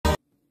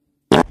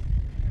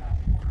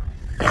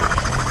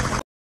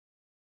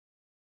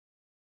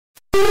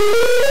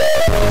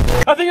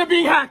nothing. I'm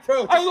being hacked.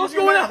 Bro, what's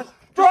going on?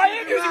 Bro, I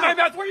am using my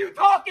mouse. What are you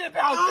talking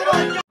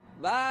about?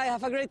 Bye,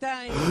 have a great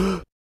time.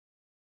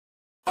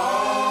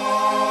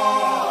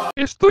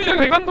 Estoy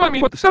agregando a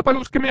mi WhatsApp a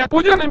los que me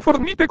apoyan en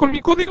Fortnite con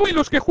mi código y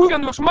los que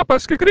juegan los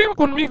mapas que creo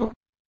conmigo.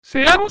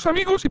 Seamos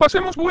amigos y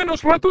pasemos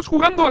buenos ratos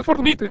jugando al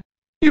Fortnite.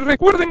 Y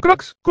recuerden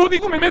cracks,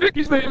 código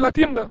MEMES en la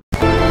tienda.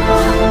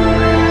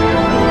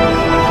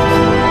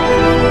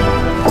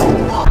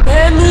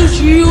 Menos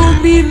de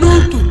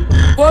minuto,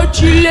 vou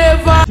te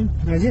levar.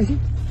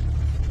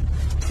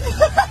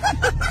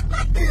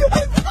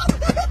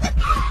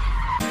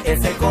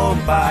 Ese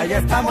compa ya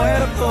está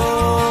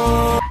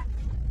muerto.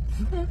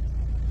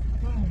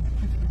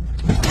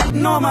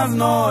 No más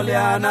no le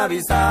han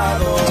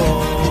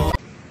avisado.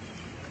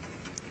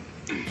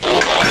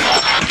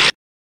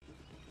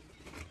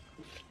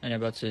 Anh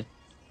about to.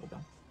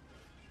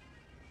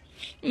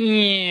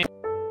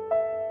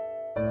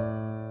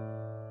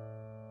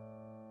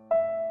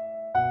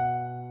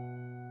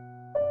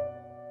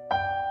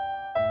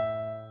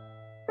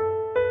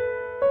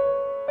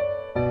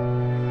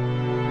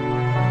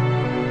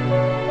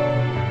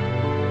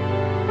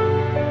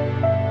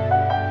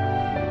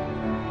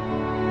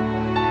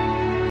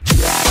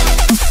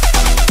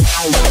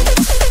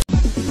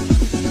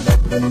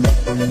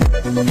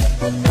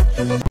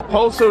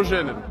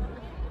 Pulsogen.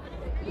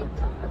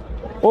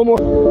 One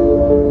more.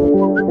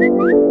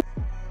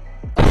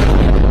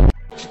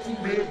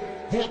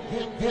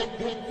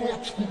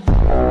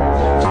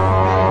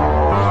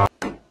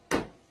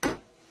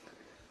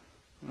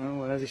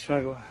 Where's the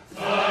struggle?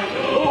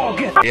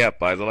 E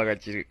rapaz, olha a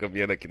lagartixa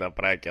caminhando aqui na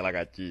praia, que é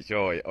lagartixa,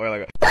 olha a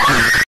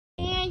lagartixa.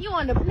 And you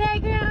on the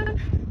playground?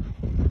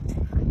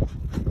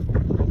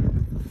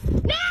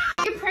 No!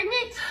 You're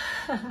pregnant?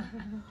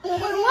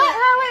 What?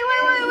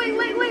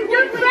 Wait,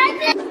 you're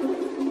pregnant?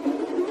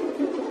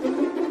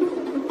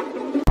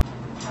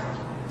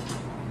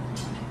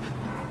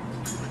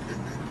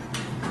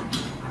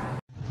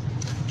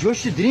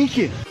 Josh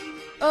drink?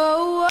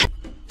 Oh,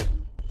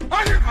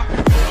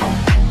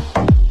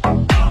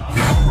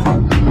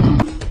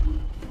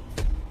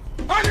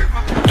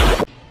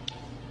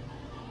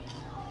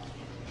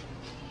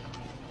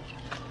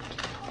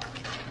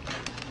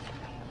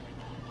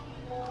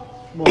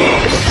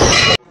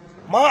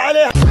 ما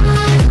عليه.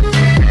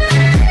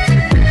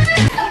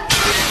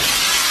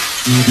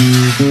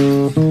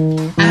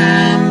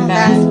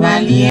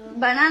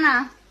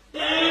 Banana.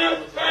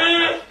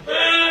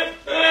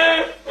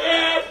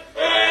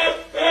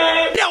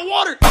 That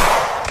water!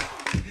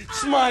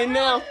 It's mine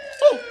now.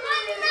 Oh, Why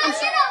do not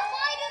get up?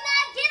 Why do you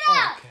not get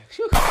up?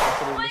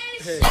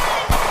 Thank you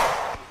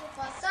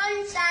for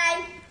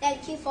sunshine.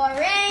 Thank you for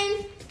rain.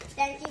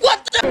 Thank you. What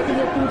the?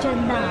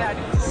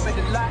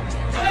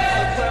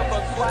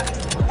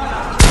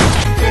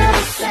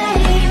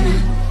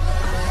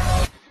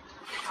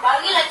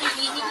 Pagi lagi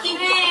gigi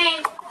nih.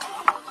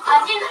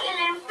 Aja nak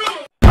lempar.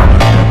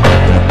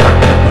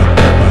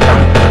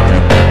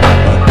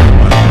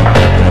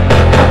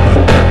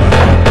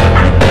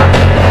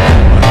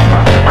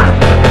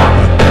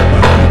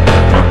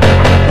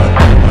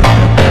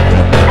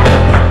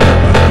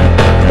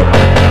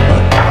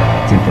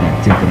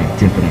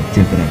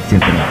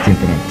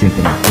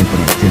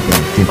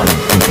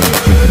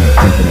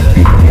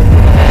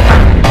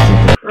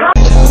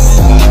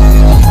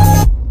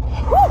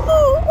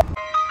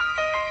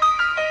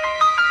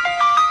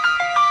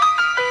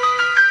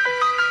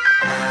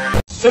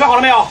准备好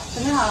了没有？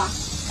准备好了。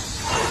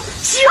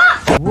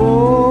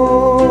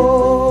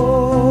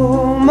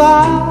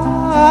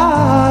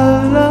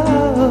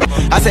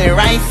I said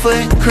right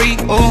foot creep,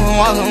 oh,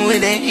 walking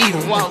with that heater.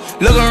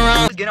 Look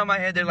around. Get on my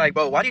head, they're like,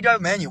 bro, why do you drive a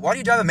manual? Why do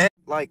you drive a manual?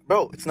 Like,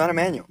 bro, it's not a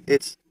manual.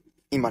 It's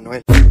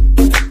Emmanuel.